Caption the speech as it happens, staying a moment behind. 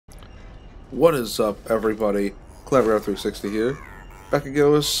What is up, everybody? Clever360 here. Back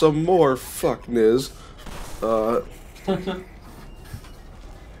again with some more fuck Niz.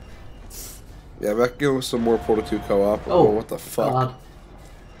 Yeah, back again with some more Portal 2 co-op. Oh, what the fuck? God.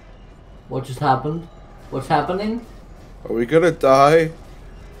 What just happened? What's happening? Are we gonna die?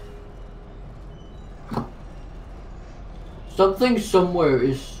 Something somewhere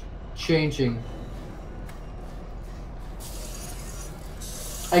is changing.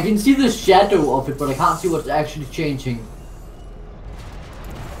 I can see the shadow of it, but I can't see what's actually changing.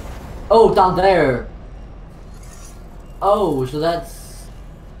 Oh, down there. Oh, so that's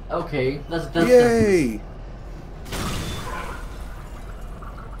okay. That's Yay!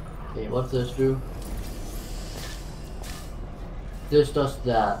 Okay, what's this do? This does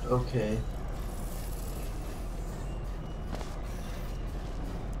that. Okay.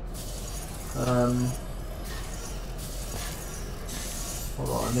 Hold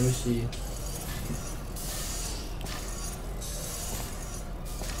on, let me see.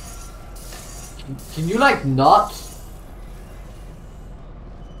 Can you like not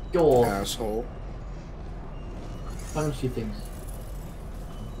go off? Asshole. I don't see things.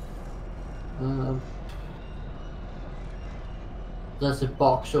 There's a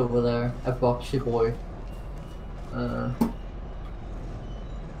box over there, a boxy boy. Well,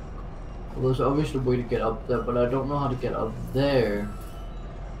 there's obviously a way to get up there, but I don't know how to get up there.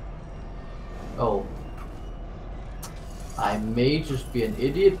 Oh. I may just be an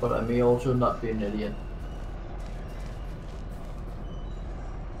idiot, but I may also not be an idiot.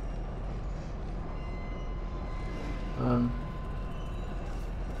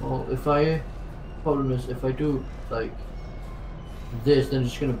 Well, problem is, if I do, like, this, then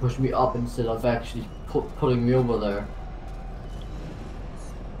it's gonna push me up instead of actually putting me over there.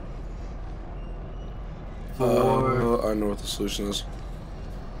 I know what the solution is.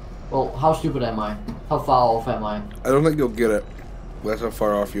 Well, how stupid am I? How far off am I? I don't think you'll get it. That's how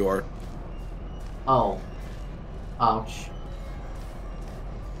far off you are. Oh. Ouch.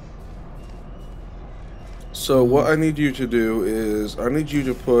 So what I need you to do is, I need you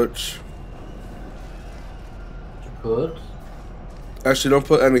to put... Good. Actually, don't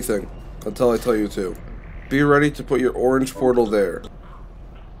put anything until I tell you to. Be ready to put your orange portal there.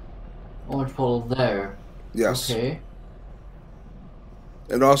 Orange portal there. Yes. Okay.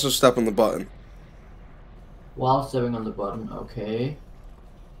 And also step on the button. While stepping on the button, okay.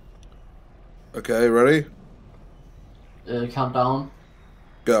 Okay, ready? Countdown.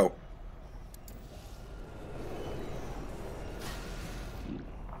 Go.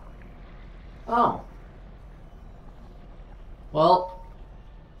 Oh. Well.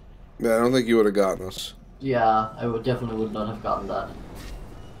 Yeah, I don't think you would have gotten this. Yeah, I definitely would not have gotten that.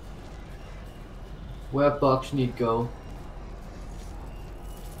 Where Bucks need go?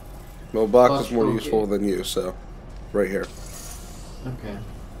 Well, Box Bucks is more okay. useful than you, so... Right here. Okay.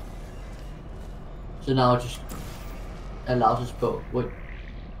 So now it just allows us both. Wait.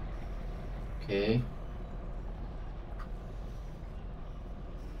 Okay.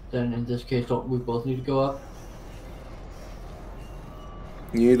 Then in this case, don't we both need to go up?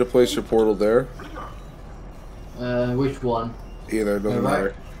 You need to place your portal there. Which one? Either, it doesn't Right.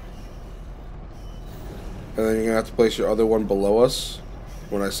 matter. And then you're gonna have to place your other one below us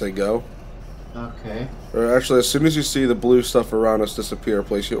when I say go. Okay. Or actually, as soon as you see the blue stuff around us disappear,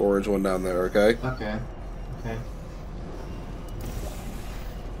 place your orange one down there, okay? Okay. Okay.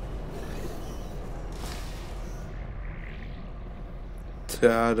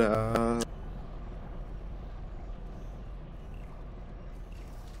 Ta-da!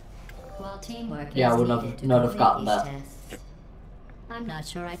 While teamwork Yeah, I is would needed to not have gotten complete that. these tests, I'm not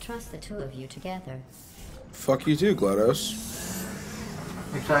sure I trust the two of you together. Fuck you too, GLaDOS.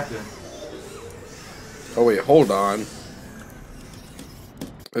 Exactly. Oh wait, hold on.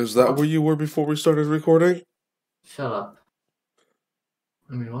 Is that where you were before we started recording? Shut up.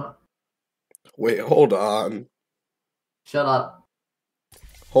 I mean, what? Wait, hold on. Shut up.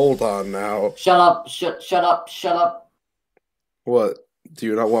 Hold on now. Shut up. Shut up. Shut up. What? Do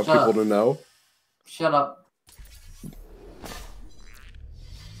you not want Shut people up. to know? Shut up.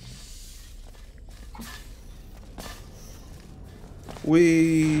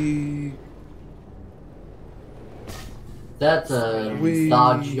 That's a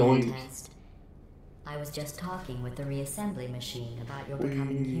large yoink. Test. I was just talking with the reassembly machine about your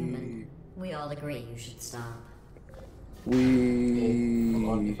becoming human. We all agree you should stop. Okay, hold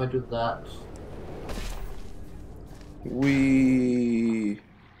on. If I do that.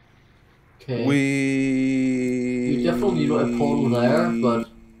 Okay. You definitely need a portal there, but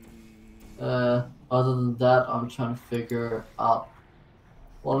other than that, I'm trying to figure out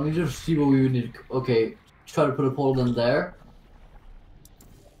Well, let me just see what we would need. Okay, try to put a portal in there.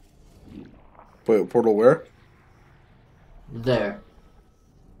 Wait, portal where? There.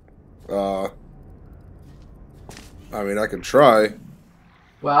 I mean, I can try.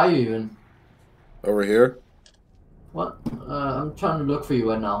 Where are you even? Over here. What? I'm trying to look for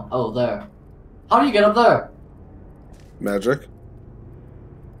you right now. Oh, there. How do you get up there? Magic.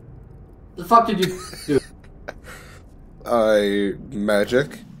 The fuck did you do?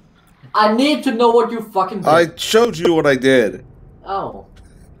 Magic. I need to know what you fucking did. I showed you what I did. Oh.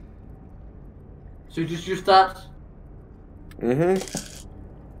 So you just use that? Mm-hmm.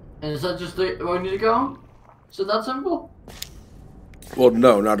 And is that just the where I need to go? Is it that simple? Well,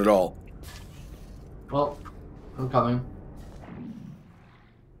 no, not at all. Well, I'm coming.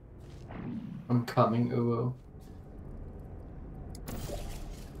 I'm coming, ooh.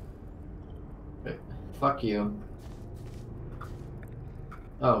 Wait, fuck you.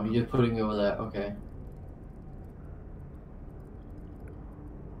 Oh, you're putting me over there, okay.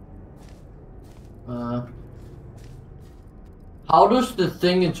 How does the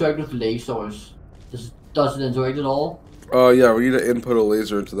thing interact with lasers? Does it interact at all? Yeah, we need to input a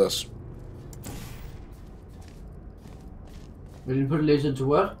laser into this. We didn't put a laser into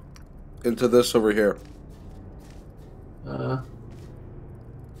what? Into this over here.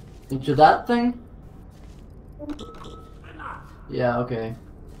 Into that thing? Yeah, okay.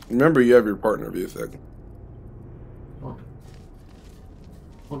 Remember, you have your partner view thing. Oh.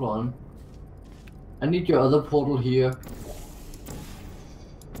 Hold on. I need your other portal here.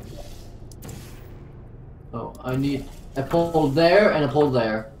 Oh, I need a portal there and a portal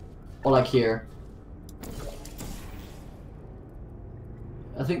there. Or like here.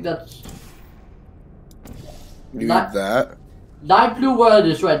 I think that's... You need that? Light blue where it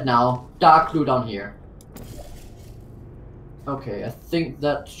is right now. Dark blue down here. Okay, I think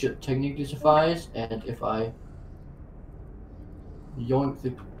that should technically suffice. And if I... yoink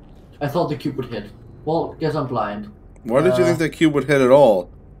the... I thought the cube would hit. Well, guess I'm blind. Why did you think the cube would hit at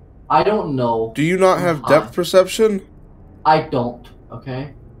all? I don't know. Do you not have depth perception? I don't,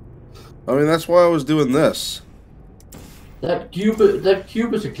 okay? I mean, that's why I was doing this. That cube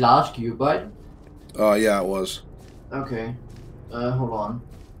is a glass cube, right? Yeah, it was. Okay. Hold on.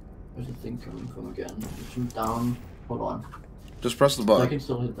 Where's the thing coming from again? It's from down. Hold on. Just press the I button. can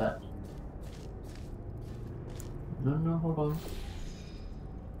still hit that. No, hold on.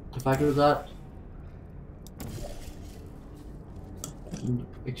 If I do that...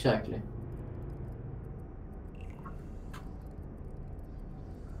 Exactly.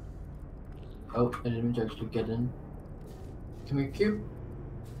 Oh, I didn't mean to actually get in. Come here, cube.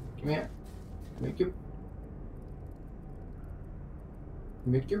 Come here. Come here, cube.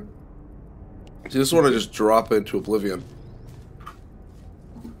 Come here, cube. So you just want to just drop into oblivion.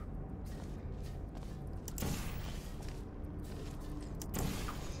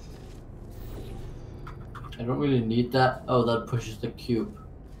 I don't really need that. Oh, that pushes the cube.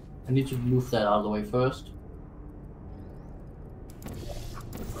 I need to move that out of the way first.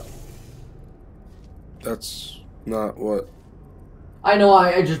 That's not what... I know,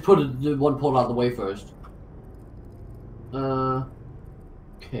 I just put the one pole out of the way first.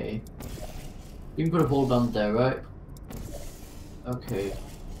 Okay. You can put a pole down there, right? Okay.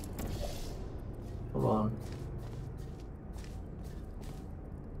 Hold on.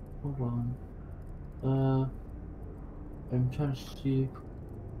 Hold on. I'm trying to see...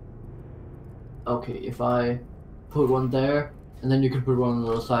 Okay, if I put one there, and then you can put one on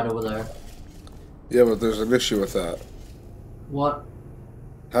the other side over there. Yeah, but there's an issue with that. What?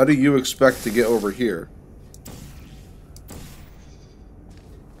 How do you expect to get over here?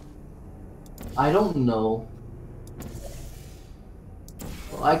 I don't know.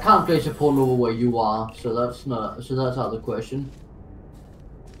 Well, I can't place a pole over where you are, so that's out of the question.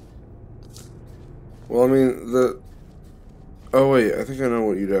 Well, I mean, the... Oh, wait, I think I know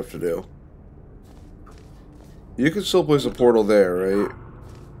what you'd have to do. You could still place a portal there, right?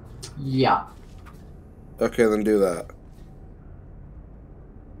 Yeah. Okay, then do that.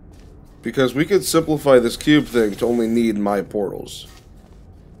 Because we could simplify this cube thing to only need my portals.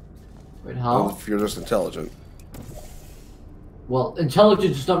 Wait, how? If you're just intelligent. Well,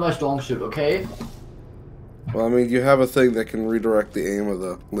 intelligence is not my strong suit, okay? Well, I mean, you have a thing that can redirect the aim of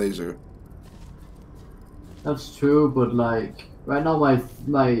the laser. That's true, but like right now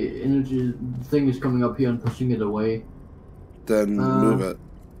my energy thing is coming up here and pushing it away. Then move it.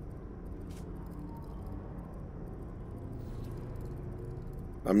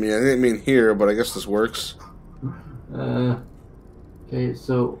 I mean, I didn't mean here, but I guess this works. Okay,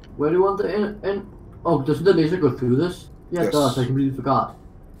 so where do you want the in? Oh, doesn't the laser go through this? Yeah, Yes. it does. I completely forgot.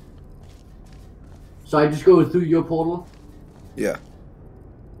 So I just go through your portal? Yeah.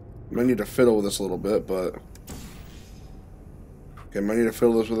 Might need to fiddle with this a little bit, but... Okay, might need to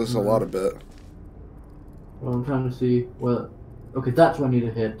fiddle with this a lot a bit. Well, I'm trying to see where... Okay, that's where I need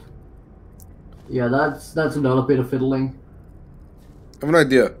to hit. Yeah, that's another bit of fiddling. I have an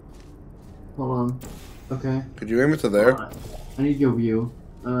idea. Hold on. Okay. Could you aim it to there? Right. I need your view.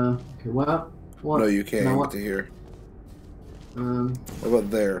 Okay, what? No, you can't aim it to here. What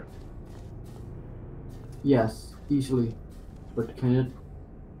about there? Yes, easily. But can it?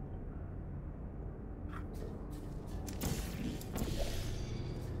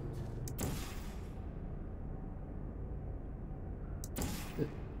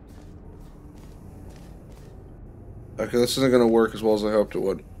 Okay, this isn't gonna work as well as I hoped it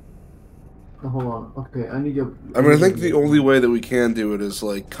would. Hold on. Okay, I need your. I mean, I think the only way that we can do it is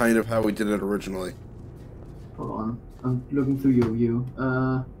like kind of how we did it originally. Hold on. I'm looking through your view.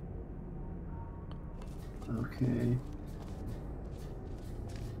 Okay.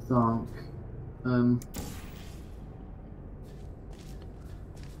 Thunk.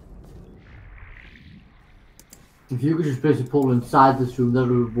 If you could just place a portal inside this room, that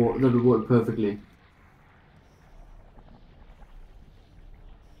would work perfectly.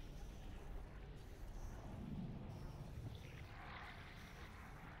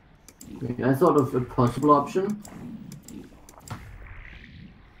 Okay, I thought of a possible option.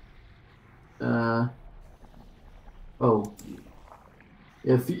 Oh.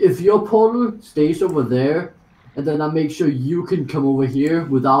 If your portal stays over there, and then I make sure you can come over here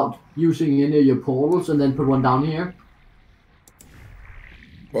without using any of your portals, and then put one down here.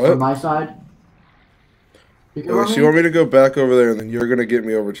 What? On my side. Okay, so you want me to go back over there, and then you're gonna get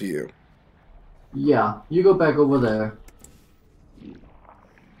me over to you? Yeah, you go back over there.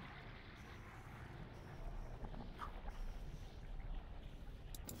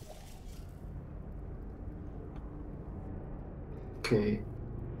 Okay.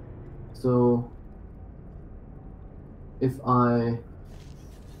 So if I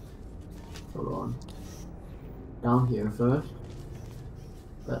hold on down here first,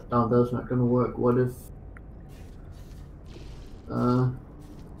 that down there's not gonna work. What if I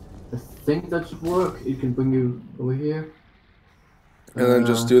think that should work. It can bring you over here. And then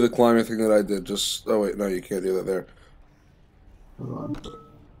just do the climbing thing that I did. Just oh wait, no, you can't do that there. Hold on.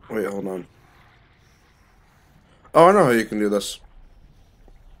 Wait, hold on. Oh, I know how you can do this.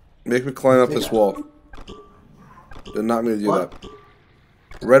 Make me climb up this wall. Did not mean to do What? that.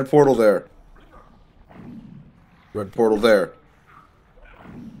 Red portal there. Red portal there.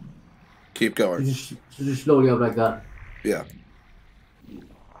 Keep going. Just slowly up like that. Yeah.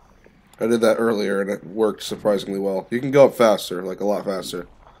 I did that earlier and it worked surprisingly well. You can go up faster, like a lot faster.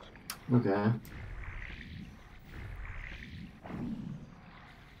 Okay.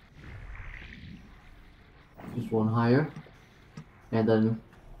 Just one higher. And then...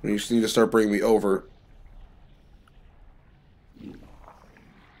 You just need to start bringing me over.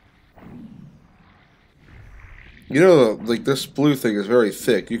 You know, like, this blue thing is very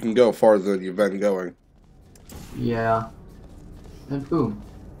thick. You can go farther than you've been going. Yeah. And boom.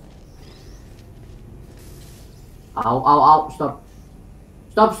 Ow, ow, ow, stop.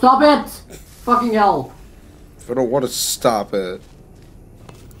 Stop it! Fucking hell. If I don't want to stop it.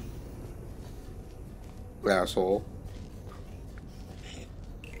 Asshole.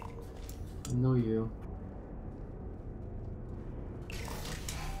 I know you.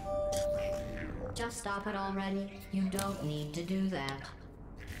 Just stop it already. You don't need to do that.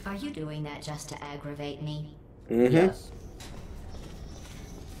 Are you doing that just to aggravate me? Mm-hmm. Yes.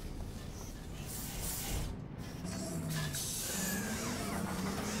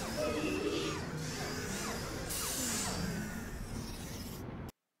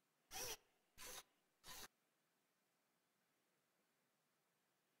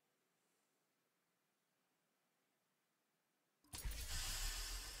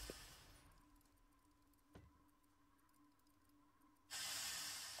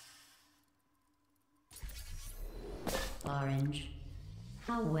 Orange,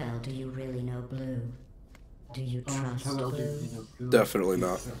 how well do you really know Blue? Do you trust How well do Blue? you know Blue? Definitely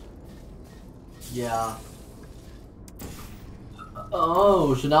not. Yeah.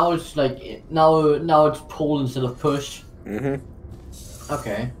 Oh, so now it's like now it's pull instead of push. Mm-hmm.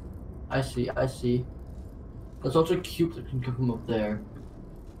 Okay, I see. There's also a cube that can come from up there.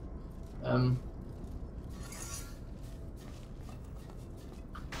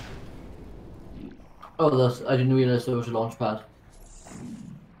 Oh, I didn't realize there was a launch pad.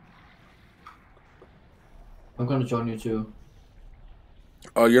 I'm gonna join you too.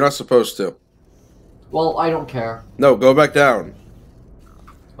 Oh, you're not supposed to. Well, I don't care. No, go back down.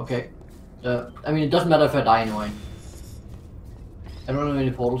 Okay. I mean, it doesn't matter if I die anyway. I don't have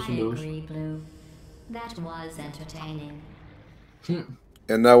any portals to I lose. agree, Blue. That was entertaining.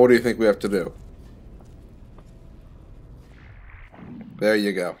 And now what do you think we have to do? There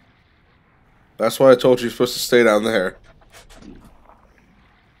you go. That's why I told you you're supposed to stay down there.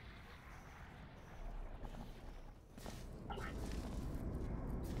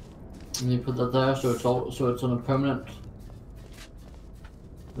 And you put that there, so it's on a permanent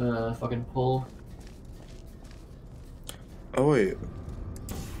fucking pull. Oh wait.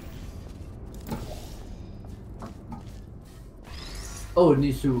 Oh, it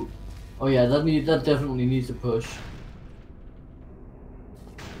needs to. Oh yeah, that definitely needs to push.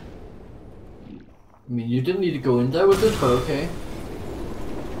 I mean, you didn't need to go in there with it, but okay.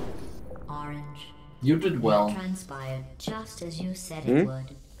 Orange. You did well. That transpired just as you said it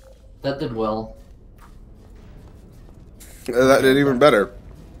would. That did well. That did even better.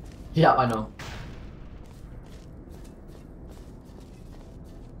 Yeah, I know.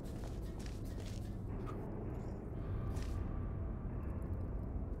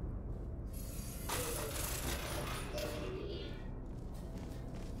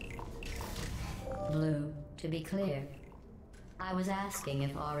 Blue, to be clear, I was asking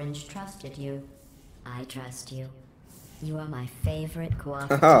if Orange trusted you. I trust you. You are my favorite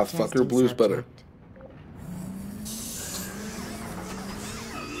cooperative Haha, testing fucker, Blue's better. subject.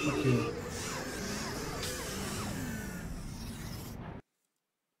 Okay.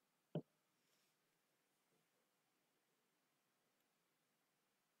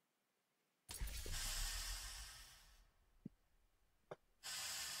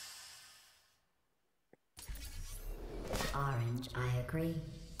 Orange, I agree.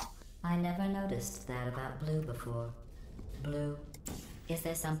 I never noticed that about Blue before. Blue, is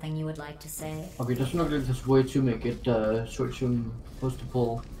there something you would like to say? Okay, doesn't look like there's a way to make it switch from push to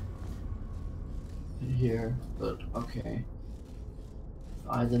pull here, but okay. If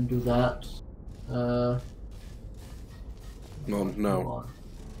I then do that, Well, hold no. on.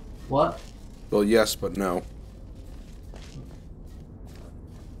 What? Well, yes, but no.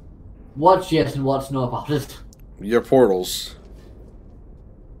 What's yes and what's no about it? Your portals.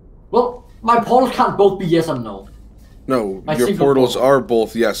 Well, my portals can't both be yes and no. No, My your single portals portal. are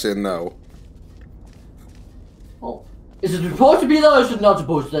both yes and no. Oh, is it supposed to be there or is it not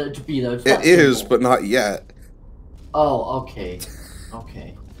supposed to be there? It's It that is, simple. but not yet. Oh, okay.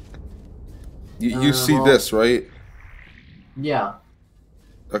 Okay. You see well- this, right? Yeah.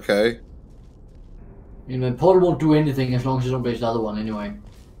 Okay. I mean, portal won't do anything as long as you don't place the other one anyway.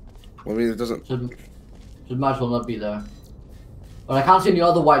 Well, I mean, it doesn't... So it might as well not be there. But I can't see any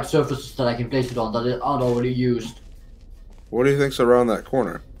other white surfaces that I can place it on that aren't already used. What do you think's around that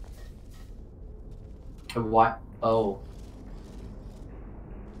corner? A white. Oh.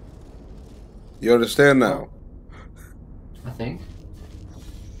 You understand now? I think.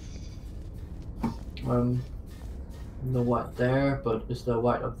 No white there, but is there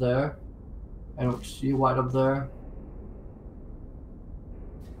white up there? I don't see white up there.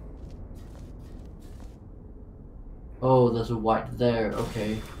 Oh, there's a white there.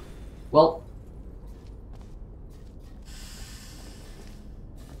 Okay. Well.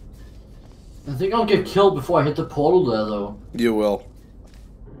 I think I'll get killed before I hit the portal there, though. You will.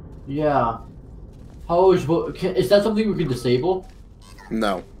 Yeah. How is that something we can disable?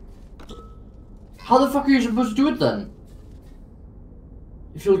 No. How the fuck are you supposed to do it then?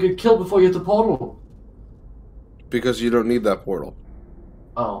 If you'll get killed before you hit the portal. Because you don't need that portal.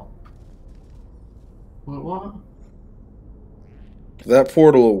 Oh. What? That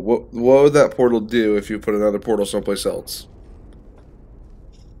portal, what would that portal do if you put another portal someplace else?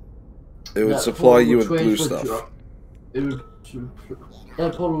 It would That supply portal you would with blue transfer stuff. It would.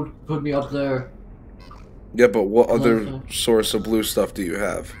 That portal would put me up there. Yeah, but what other Okay. source of blue stuff do you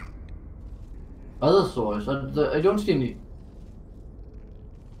have? Other source. I don't see any.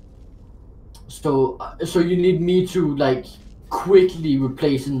 So you need me to like quickly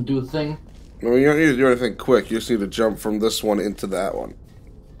replace and do the thing. I mean, you don't need to do anything quick. You just need to jump from this one into that one.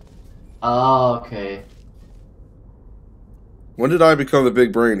 Ah, okay. When did I become the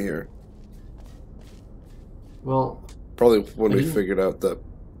big brain here? Well, Probably when I we didn't- figured out that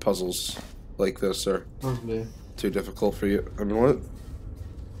puzzles like this are probably. too difficult for you. I mean, what?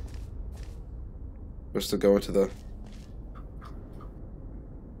 Just to go into the...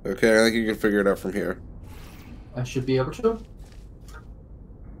 Okay, I think you can figure it out from here. I should be able to.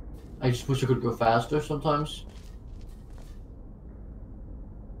 I just wish I could go faster sometimes.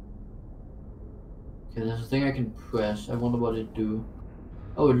 Okay, there's a thing I can press. I wonder what it do.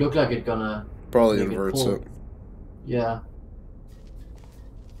 Oh, it looked like it gonna. Probably Make it inverts pull. it. Yeah.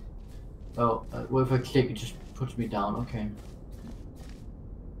 Oh, what if I click? It just puts me down. Okay.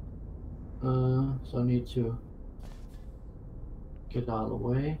 So I need to get out of the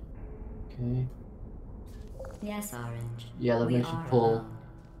way. Okay. Yes, Orange. Yeah, that We makes you are pull. alone.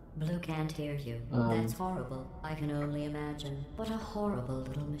 Blue can't hear you. That's horrible. I can only imagine. What a horrible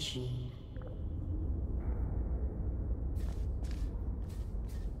little machine.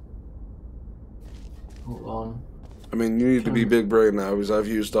 Hold on. I mean, you need to be big brain now because I've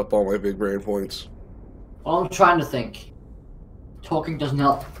used up all my big brain points. I'm trying to think. Talking doesn't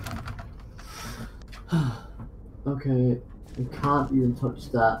help. Okay, I can't even touch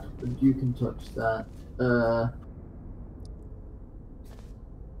that, but you can touch that.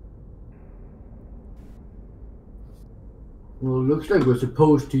 Well, it looks like we're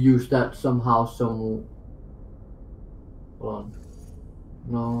supposed to use that somehow, Hold on.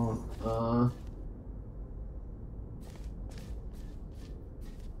 No,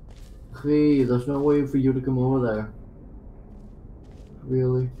 Hey, there's no way for you to come over there.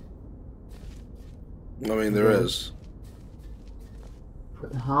 Really? I mean, there is.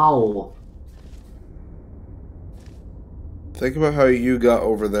 But how? Think about how you got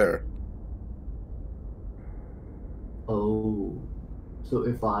over there. Oh. So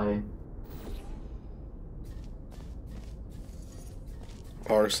if I...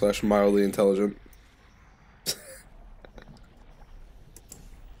 R/mildly intelligent.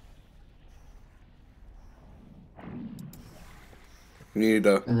 You need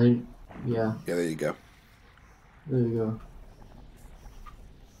to... And then, yeah, Yeah, there you go. there you go.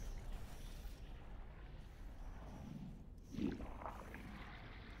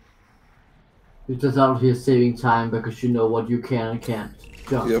 You're just out here saving time because you know what you can and can't.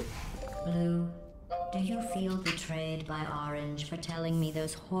 Jump. Yep. Blue, do you feel betrayed by Orange for telling me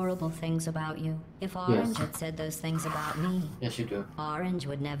those horrible things about you? If Orange had said those things about me, Yes, you do. Orange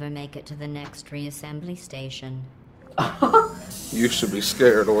would never make it to the next reassembly station. You should be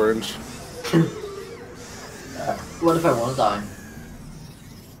scared, Orange. What if I want to die?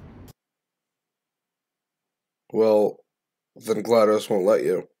 Well, then GLaDOS won't let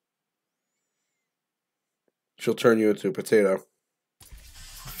you. She'll turn you into a potato.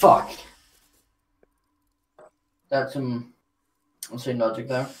 Fuck. That's some, let's say, logic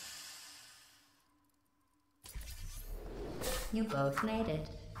there. You both made it.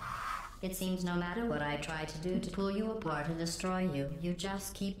 It seems no matter what I try to do to pull you apart and destroy you, you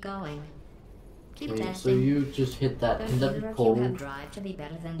just keep going. Keep Okay, so testing. you just hit that. Don't Can that either be of you have portaled? drive to be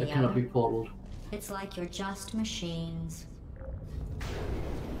better than That the cannot other? be portaled. It's like you're just machines.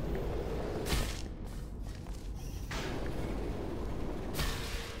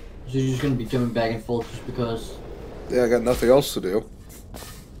 So you're just gonna be jumping back and forth just because... Yeah, I got nothing else to do.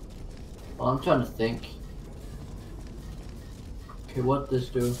 Well, I'm trying to think. Okay, what this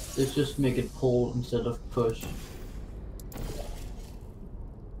do? This just make it pull instead of push.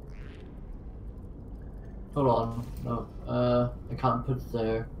 Hold on. No. I can't put it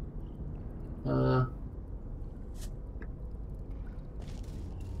there. Hold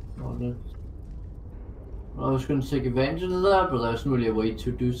it. I was going to take advantage of that, but there's not really a way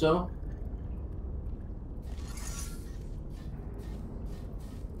to do so.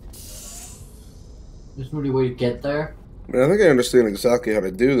 There's no really a way to get there. I mean, I think I understand exactly how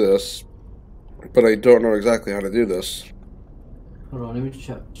to do this, but I don't know exactly how to do this. Hold on, let me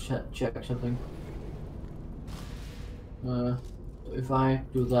check something. If I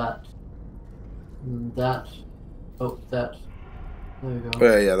do that, that, oh, that, there you go.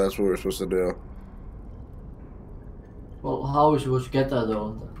 Yeah, that's what we're supposed to do. Well, how are we supposed to get there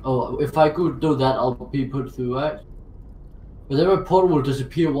though? Oh, if I could do that, I'll be put through, right? But then my portal will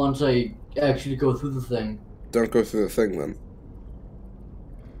disappear once I actually go through the thing. Don't go through the thing then.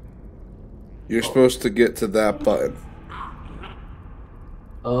 You're supposed to get to that button.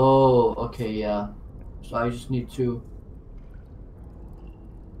 Oh, okay, yeah. So I just need to...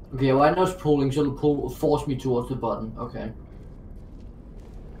 Okay, well I know it's pulling, so it'll force me towards the button. Okay.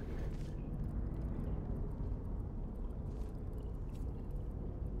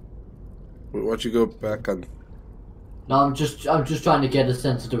 Why don't you go back on? No, I'm just trying to get a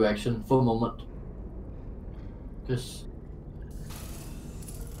sense of direction for a moment. Just...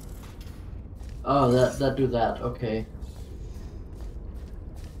 Oh, that do that, okay.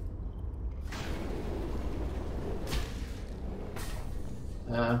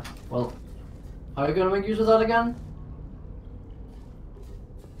 Well, how are you gonna make use of that again?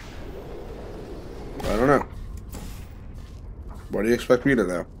 I don't know. What do you expect me to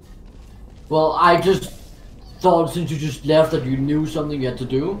know? Well, I just thought since you just left that you knew something you had to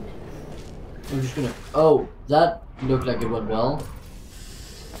do. I'm just gonna... Oh, that looked like it went well.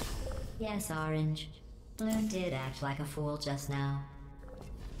 Yes, Orange. Blue did act like a fool just now.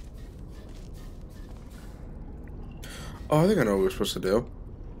 Oh, I think I know what we're supposed to do.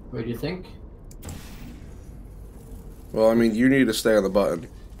 What do you think? Well, I mean, you need to stay on the button.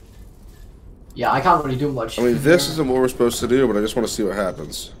 Yeah, I can't really do much. I mean, this isn't what we're supposed to do, but I just want to see what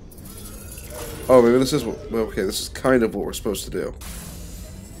happens. Oh, maybe this is what... Okay, this is kind of what we're supposed to do.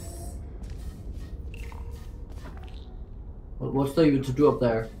 What's there even to do up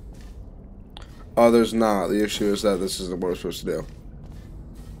there? Oh, there's not. The issue is that this isn't what we're supposed to do.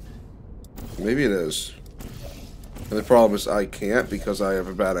 Maybe it is. And the problem is I can't because I have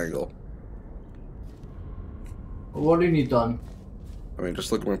a bad angle. What do you need done? I mean,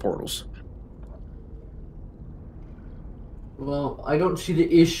 just look at my portals. Well, I don't see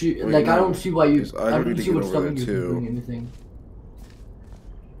the issue. Wait, Like, no. I don't see why you. I don't need don't to see get what's over stopping there, you from too. doing anything.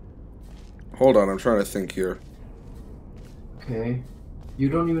 Hold on, I'm trying to think here. Okay. You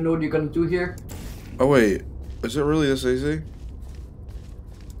don't even know what you're gonna do here? Oh, wait. Is it really this easy?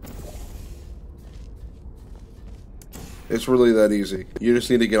 It's really that easy. You just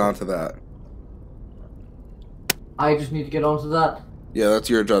need to get onto that. I just need to get onto that. Yeah, that's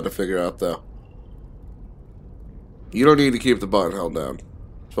your job to figure out, though. You don't need to keep the button held down,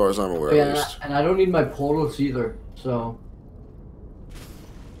 as far as I'm aware, Oh, at yeah, least. and I don't need my portals either, so.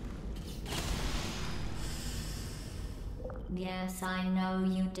 Yes, I know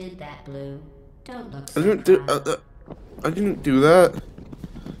you did that, Blue. Don't look I so didn't do. proud. I didn't do that.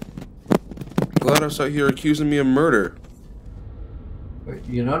 GLaDOS out here accusing me of murder. Wait,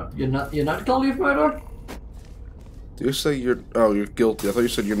 you're not guilty of murder? Do you say you're? Oh, you're guilty. I thought you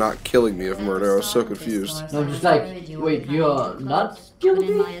said you're not killing me of murder. I was so confused. No, just like, wait, you're not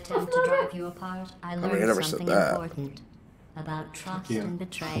guilty In my of attempt to murder? drive you apart, I learned I never said something that. important about trust you. and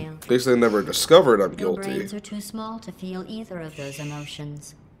betrayal. At least they never discovered I'm Your guilty. brains are too small to feel either of those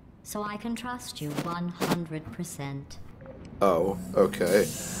emotions, so I can trust you 100%. Oh, okay.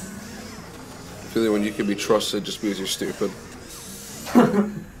 Feeling when you can be trusted just because you're stupid.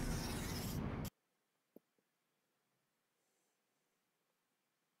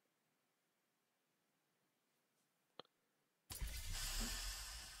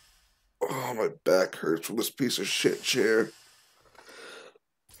 Oh, my back hurts from this piece of shit chair.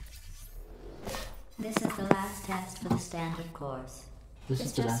 This is the last test for the standard course. This It's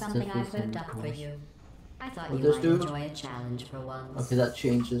is the just last something test I of the whipped up for course. you. I thought What you does might do? enjoy a challenge for once. Okay, that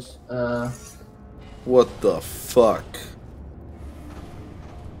changes. What the fuck?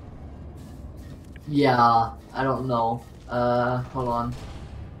 Yeah, I don't know. Hold on.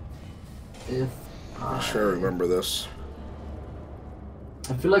 If I sure remember this.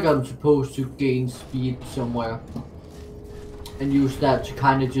 I feel like I'm supposed to gain speed somewhere and use that to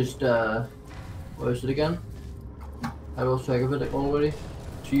kind of just where is it again? I lost track of it already.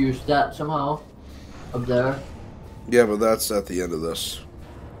 To use that somehow up there. Yeah, but that's at the end of this.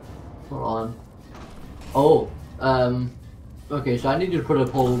 Hold on. Oh, okay, so I need to put a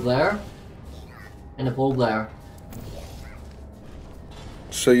pole there and a pole there.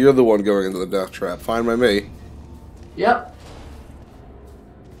 So you're the one going into the death trap. Fine by me. Yep.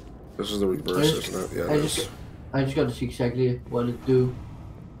 This is the reverse, isn't it? Yeah, it is. I just got to see exactly what it do.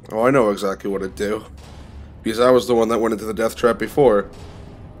 Oh, I know exactly what it'd do. Because I was the one that went into the death trap before.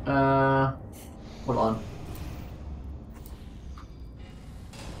 Hold on.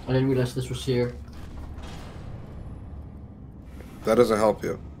 I didn't realize this was here. That doesn't help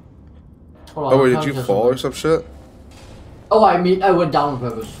you. Hold on. Oh, wait, I'm did you trying to fall or test some shit? Oh, I mean, I went down on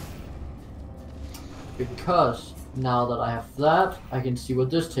purpose. Because now that I have that, I can see what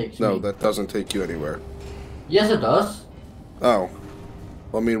this takes me. No, that doesn't take you anywhere. Yes, it does. Oh.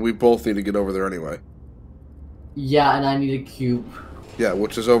 Well, I mean, we both need to get over there anyway. Yeah, and I need a cube. Yeah,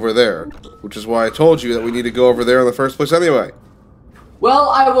 which is over there. Which is why I told you that we need to go over there in the first place anyway. Well,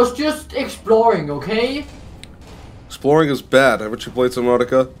 I was just exploring, okay? Exploring is bad. Haven't you played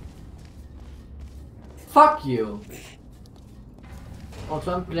Subnautica? Fuck you.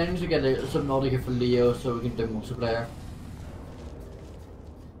 Also, I'm planning to get a Subnautica for Leo so we can do multiplayer.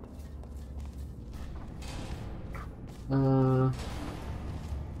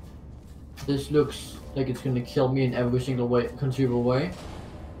 This looks like it's gonna kill me in every single way, conceivable way.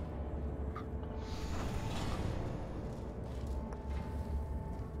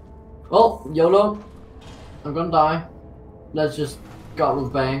 Well, YOLO. I'm gonna die. Let's just go out with a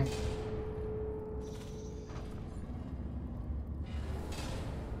bang.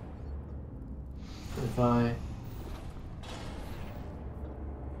 If I...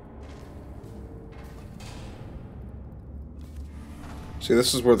 See,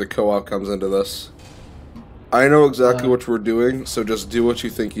 this is where the co-op comes into this. I know exactly what we're doing, so just do what you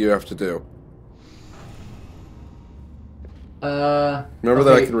think you have to do. Remember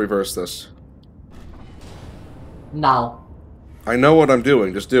that I can reverse this. Now. I know what I'm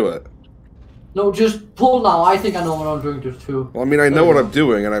doing, just do it. No, just pull now. I think I know what I'm doing just too. Well, I mean, I know what I'm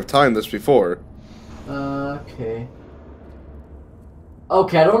doing, and I've timed this before. Okay.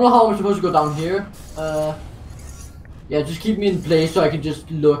 Okay, I don't know how I'm supposed to go down here. Yeah, just keep me in place so I can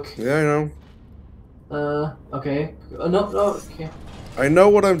just look. Yeah, I know. Okay. No, okay. I know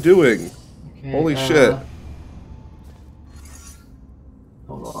what I'm doing. Okay, Holy shit.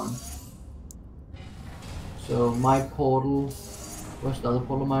 Hold on. So, my portal... Where's the other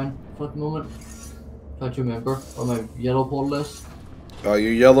portal of mine for the moment? Try to remember where my yellow portal is. Your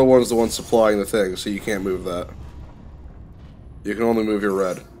yellow one's the one supplying the thing, so you can't move that. You can only move your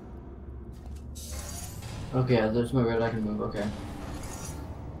red. Okay, there's my red I can move, okay.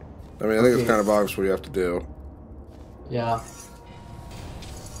 I mean, I think it's kind of obvious what you have to do. Yeah.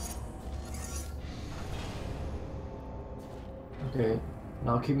 Okay,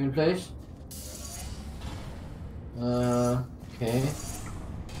 now keep me in place. Okay.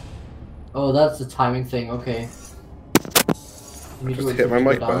 Oh, that's the timing thing, okay. Just hit my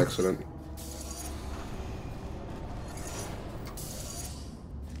mic by accident.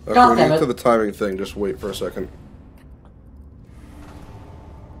 Okay, when you get to the timing thing, just wait for a second.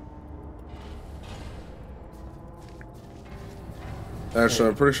 Actually,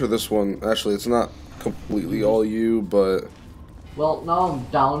 I'm pretty sure this one... Actually, it's not completely all you, but... Well, now I'm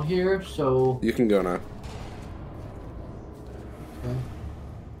down here, so... You can go now. Okay.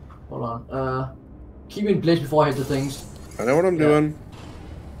 Hold on. Keep me in place before I hit the things. I know what I'm doing.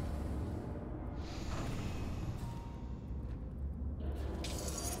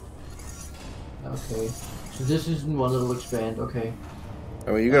 Okay. So this isn't one that'll expand, okay.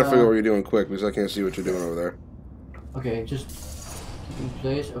 I mean, you gotta figure out what you're doing quick, because I can't see what you're doing over there. Okay, just keep in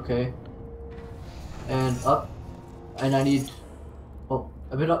place, okay. And up. And I need... Oh,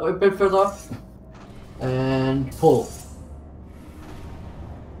 a bit further up. And pull.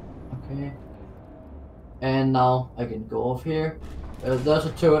 Okay. And now I can go off here. There's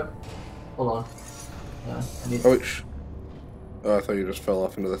a turret. Hold on. I need... Oh, wait, oh, I thought you just fell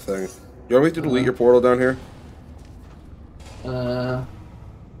off into the thing. You want me to delete your portal down here? Well,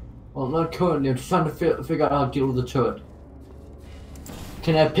 not currently. I'm just trying to figure out how to deal with the turret.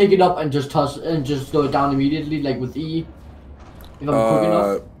 Can I pick it up and just toss and just throw it down immediately, like with E? If I'm quick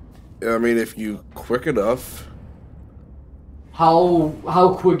enough. I mean, if you quick enough.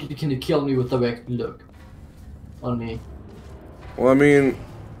 How quick can it kill me with direct look on me? Well, I mean,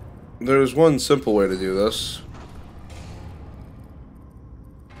 there's one simple way to do this.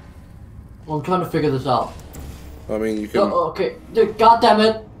 Well, I'm trying to figure this out. I mean, you can. Oh, okay. God damn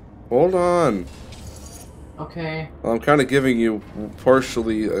it. Hold on. Okay. Well, I'm kind of giving you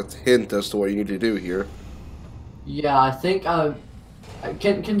partially a hint as to what you need to do here. Yeah, I think I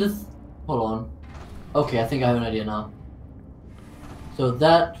can this. Hold on. Okay, I think I have an idea now. So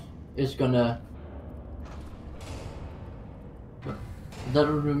that is gonna. That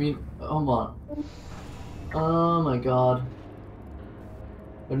would mean. Hold on. Oh my god.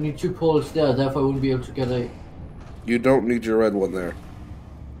 I need 2 poles there, therefore I wouldn't be able to get a... You don't need your red one there.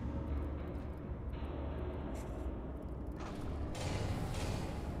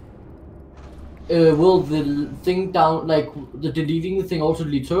 Will the thing down, like, the deleting thing also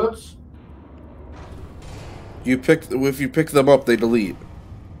delete turrets? If you pick them up, they delete.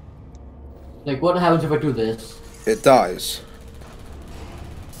 Like, what happens if I do this? It dies.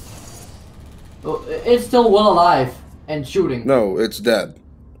 Oh, it's still well alive and shooting. No, it's dead.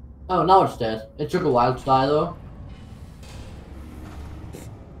 Oh, now it's dead. It took a while to die, though.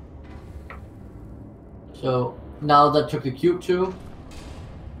 So, now that took the cube too.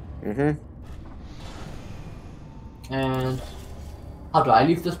 Mm-hmm. And... how do I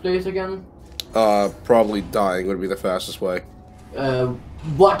leave this place again? Probably dying would be the fastest way.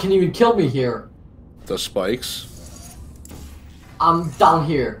 What can even kill me here? The spikes. I'm down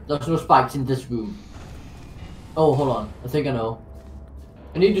here. There's no spikes in this room. Oh, hold on. I think I know.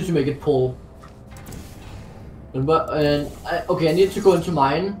 I need you to make it pull. Okay, I need to go into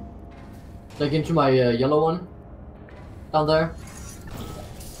mine. Like into my yellow one. Down there.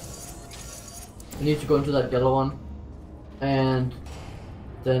 I need to go into that yellow one. And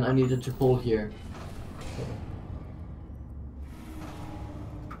then I needed to pull here.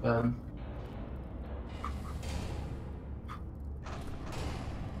 Okay,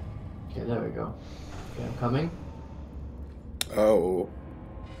 there we go. Okay, I'm coming. Oh.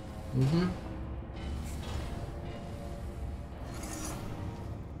 Mm-hmm.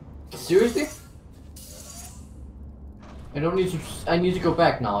 Seriously? I don't need to. I need to go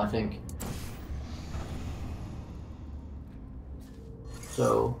back now, I think.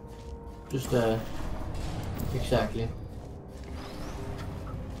 So, just exactly.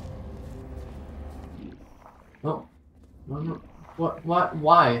 No, no. What?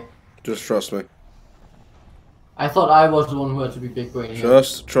 Why? Just trust me. I thought I was the one who had to be big brain here.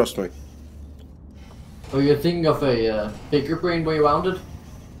 Just trust me. Oh, you're thinking of a bigger brain way around it?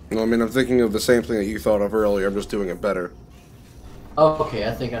 No, I mean, I'm thinking of the same thing that you thought of earlier. I'm just doing it better. Oh, okay.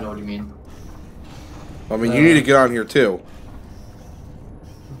 I think I know what you mean. I mean, you need to get on here too.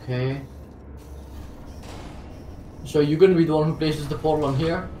 Okay. So you're gonna be the one who places the portal on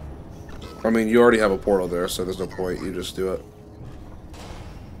here? I mean, you already have a portal there, so there's no point. You just do it.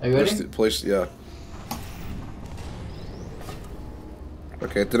 Are you ready? Yeah.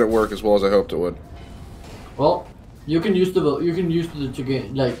 Okay, it didn't work as well as I hoped it would. Well, you can use the to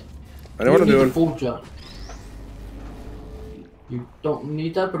get like. I know what I'm you need doing. the full jump. You don't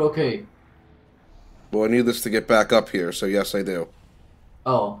need that, but okay. Well, I need this to get back up here, so yes, I do.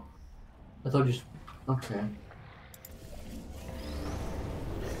 Oh, I thought you. Okay.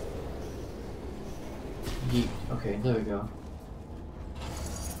 Yeet. Okay, there we go.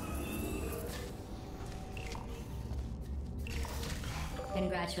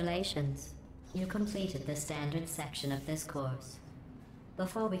 Congratulations. You completed the standard section of this course.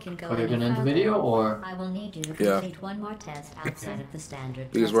 Before we can go Are you any gonna end the further, video, or? I will need you to Yeah. complete one more test outside of the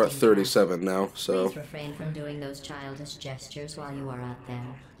standard Because we're at testing 37 now, track. so. Please refrain from doing those childish gestures while you are out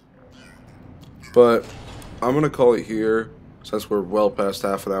there. But I'm gonna call it here, since we're well past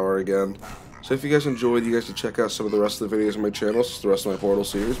half an hour again. So if you guys enjoyed, you guys should check out some of the rest of the videos on my channel. This is the rest of my Portal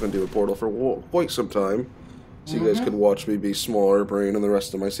series. Been doing Portal for quite some time. So you guys could watch me be smaller brain in the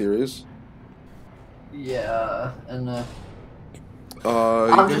rest of my series. Yeah, and You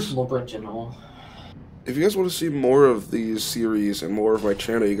I'm guys- just more brain general. If you guys want to see more of these series and more of my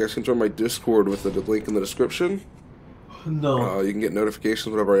channel, you guys can join my Discord with the link in the description. No. You can get notifications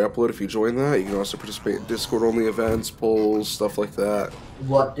whenever I upload if you join that. You can also participate in Discord-only events, polls, stuff like that.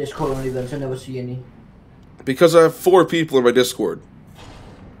 What Discord only events? I never see any. Because I have 4 people in my Discord.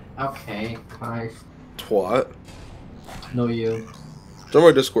 Okay, Christ. Twat. No, you. Join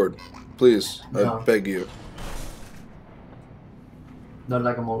my Discord. Please. No. I beg you. Not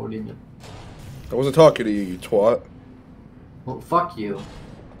like I'm already in it. I wasn't talking to you, you twat. Well, fuck you.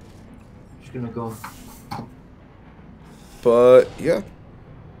 Just gonna go. But, yeah.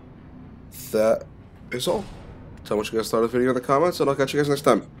 That is all. Tell me what you guys thought of the video in the comments, and I'll catch you guys next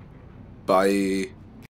time. Bye.